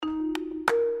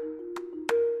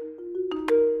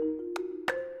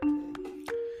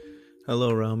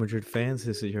Hello, Real Madrid fans.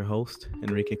 This is your host,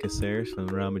 Enrique Caceres from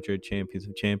the Real Madrid Champions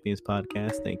of Champions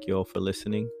podcast. Thank you all for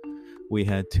listening. We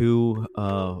had two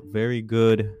very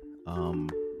good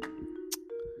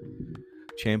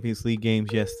Champions League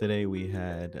games yesterday. We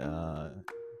had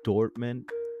Dortmund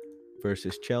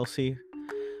versus Chelsea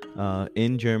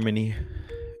in Germany.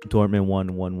 Dortmund won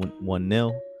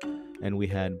 1-0. And we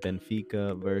had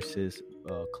Benfica versus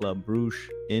Club Brugge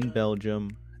in Belgium,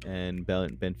 and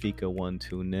Benfica won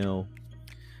 2-0.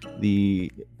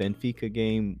 The Benfica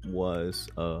game was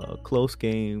a close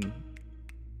game,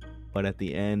 but at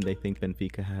the end, I think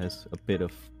Benfica has a bit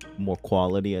of more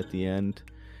quality at the end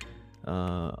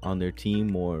on their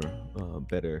team, more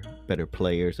better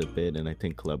players a bit, and I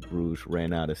think Club Brugge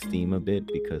ran out of steam a bit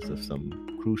because of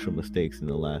some crucial mistakes in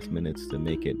the last minutes to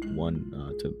make it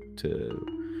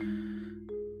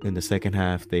in the second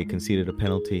half. They conceded a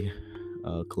penalty,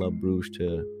 Club Brugge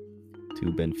to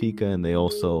Benfica, and they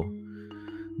also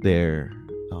their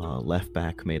left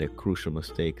back made a crucial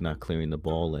mistake not clearing the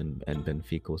ball, and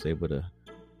Benfica was able to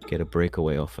get a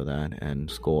breakaway off of that and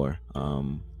score.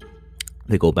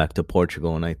 They go back to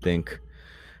Portugal, and I think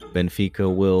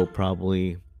Benfica will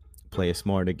probably play a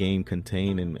smarter game,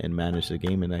 contain and manage the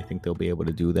game, and I think they'll be able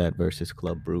to do that versus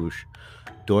Club Brugge.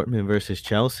 Dortmund versus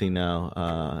Chelsea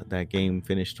now. That game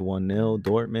finished 1-0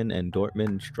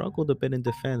 Dortmund struggled a bit in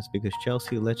defense because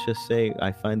Chelsea, let's just say,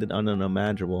 I find it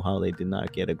unimaginable how they did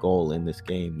not get a goal in this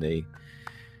game. They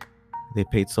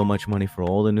paid so much money for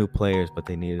all the new players, but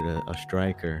they needed a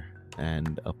striker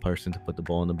and a person to put the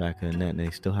ball in the back of the net, and they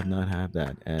still have not had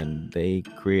that, and they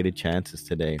created chances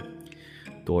today.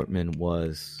 Dortmund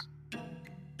was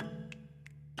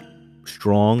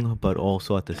strong, but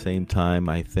also at the same time,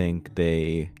 I think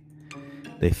they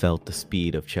felt the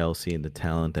speed of Chelsea and the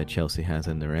talent that Chelsea has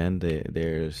in their end. They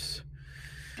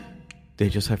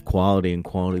just have quality, and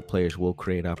quality players will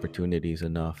create opportunities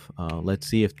enough. Let's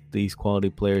see if these quality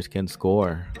players can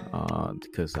score,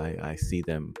 because I see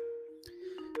them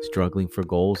struggling for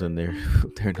goals, and they're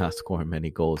not scoring many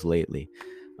goals lately.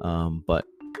 But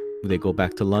they go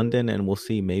back to London, and we'll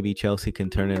see. Maybe Chelsea can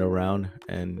turn it around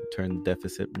and turn the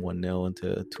deficit 1-0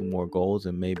 into 2 more goals,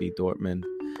 and maybe Dortmund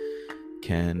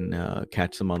can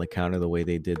catch them on the counter the way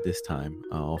they did this time,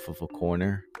 off of a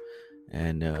corner.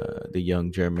 And the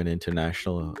young German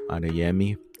international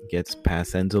Adeyemi gets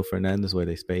past Enzo Fernandez, where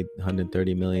they paid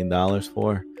 $130 million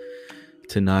for,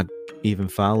 to not even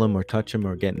foul him or touch him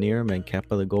or get near him. And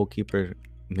Kepa, the goalkeeper,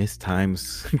 missed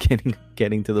times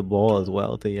getting to the ball as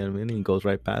well. He goes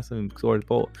right past him and scores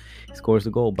the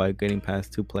goal by getting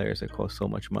past 2 players that cost so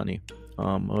much money.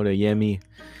 Adeyemi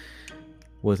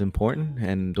was important,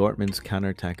 and Dortmund's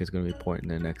counterattack is going to be important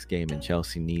in the next game, and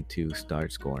Chelsea need to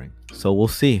start scoring. So we'll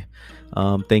see.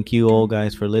 Thank you all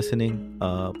guys for listening.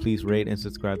 Please rate and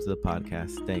subscribe to the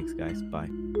podcast. Thanks guys. Bye.